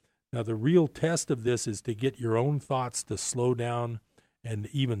 Now, the real test of this is to get your own thoughts to slow down and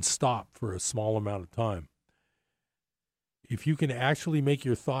even stop for a small amount of time. If you can actually make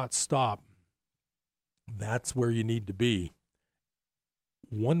your thoughts stop, that's where you need to be.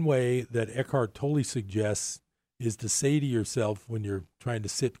 One way that Eckhart Tolle suggests is to say to yourself when you're trying to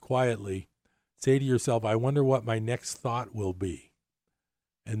sit quietly, say to yourself, I wonder what my next thought will be.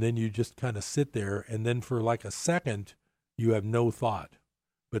 And then you just kind of sit there, and then for like a second, you have no thought.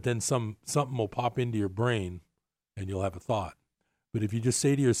 But then something will pop into your brain, and you'll have a thought. But if you just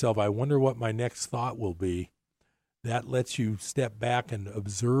say to yourself, I wonder what my next thought will be, that lets you step back and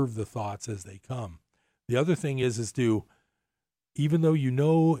observe the thoughts as they come. The other thing is to, even though you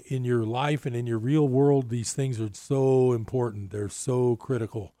know in your life and in your real world these things are so important, they're so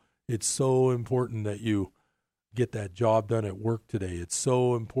critical. It's so important that you get that job done at work today. It's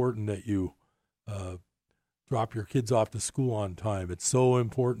so important that you drop your kids off to school on time. It's so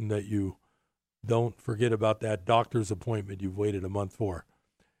important that you don't forget about that doctor's appointment you've waited a month for.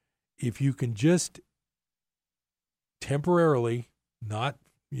 If you can just temporarily,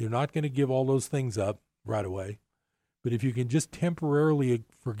 you're not going to give all those things up right away, but if you can just temporarily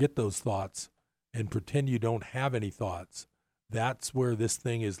forget those thoughts and pretend you don't have any thoughts, that's where this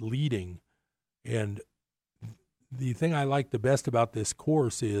thing is leading. And the thing I like the best about this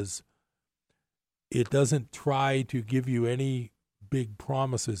course is it doesn't try to give you any big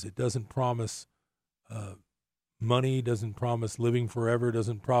promises. It doesn't promise money, doesn't promise living forever,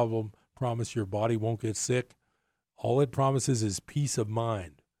 doesn't promise your body won't get sick. All it promises is peace of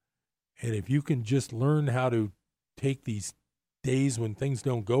mind. And if you can just learn how to take these days when things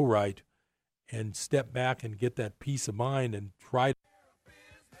don't go right and step back and get that peace of mind and try.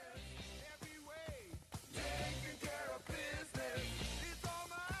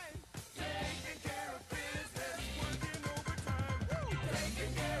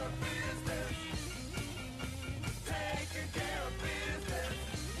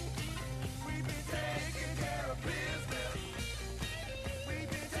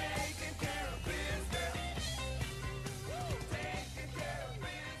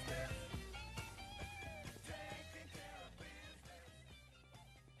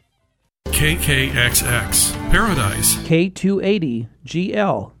 KKXX, Paradise.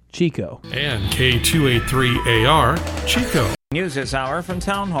 K280GL, Chico. And K283AR, Chico. News this hour from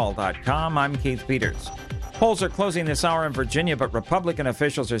townhall.com. I'm Keith Peters. Polls are closing this hour in Virginia, but Republican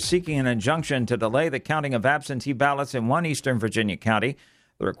officials are seeking an injunction to delay the counting of absentee ballots in one eastern Virginia county.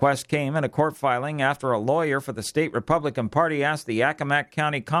 The request came in a court filing after a lawyer for the state Republican Party asked the Accomack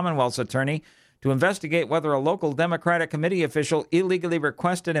County Commonwealth's attorney to investigate whether a local Democratic committee official illegally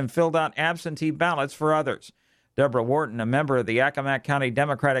requested and filled out absentee ballots for others. Deborah Wharton, a member of the Accomack County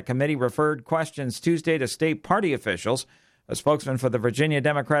Democratic Committee, referred questions Tuesday to state party officials. A spokesman for the Virginia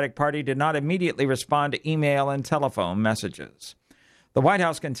Democratic Party did not immediately respond to email and telephone messages. The White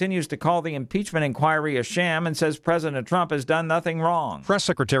House continues to call the impeachment inquiry a sham and says President Trump has done nothing wrong. Press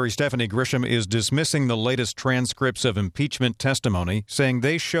Secretary Stephanie Grisham is dismissing the latest transcripts of impeachment testimony, saying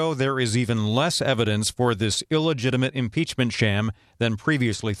they show there is even less evidence for this illegitimate impeachment sham than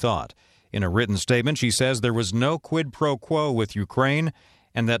previously thought. In a written statement, she says there was no quid pro quo with Ukraine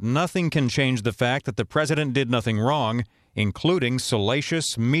and that nothing can change the fact that the president did nothing wrong, including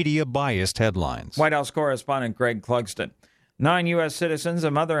salacious, media-biased headlines. White House correspondent Greg Clugston. 9 U.S. citizens,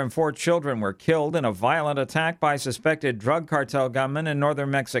 a mother and 4 children were killed in a violent attack by suspected drug cartel gunmen in northern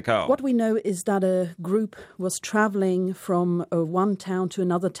Mexico. What we know is that a group was traveling from one town to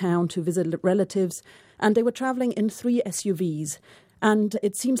another town to visit relatives, and they were traveling in 3 SUVs. And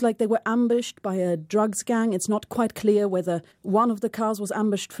it seems like they were ambushed by a drugs gang. It's not quite clear whether one of the cars was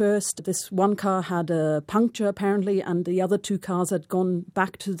ambushed first. This one car had a puncture, apparently, and the other 2 cars had gone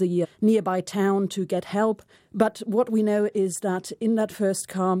back to the nearby town to get help. But what we know is that in that first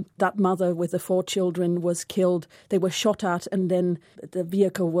car, that mother with the 4 children was killed. They were shot at, and then the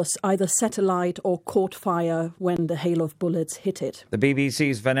vehicle was either set alight or caught fire when the hail of bullets hit it. The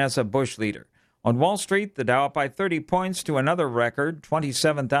BBC's Vanessa Bush leader. On Wall Street, the Dow up by 30 points to another record,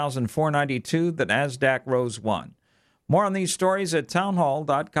 27,492. The Nasdaq rose 1. More on these stories at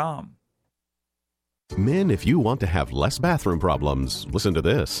townhall.com. Men, if you want to have less bathroom problems, listen to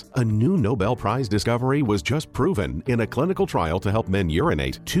this. A new Nobel Prize discovery was just proven in a clinical trial to help men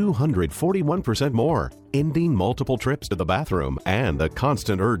urinate 241% more, ending multiple trips to the bathroom and the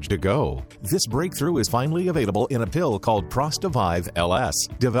constant urge to go. This breakthrough is finally available in a pill called Prostavive LS,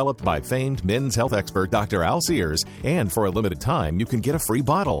 developed by famed men's health expert Dr. Al Sears, and for a limited time, you can get a free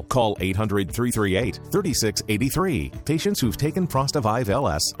bottle. Call 800-338-3683. Patients who've taken Prostavive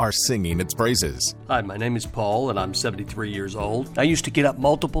LS are singing its praises. Hi, my name is Paul, and I'm 73 years old. I used to get up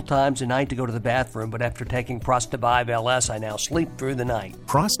multiple times a night to go to the bathroom, but after taking Prostavive LS, I now sleep through the night.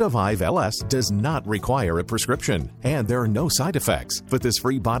 Prostavive LS does not require a prescription, and there are no side effects, but this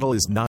free bottle is not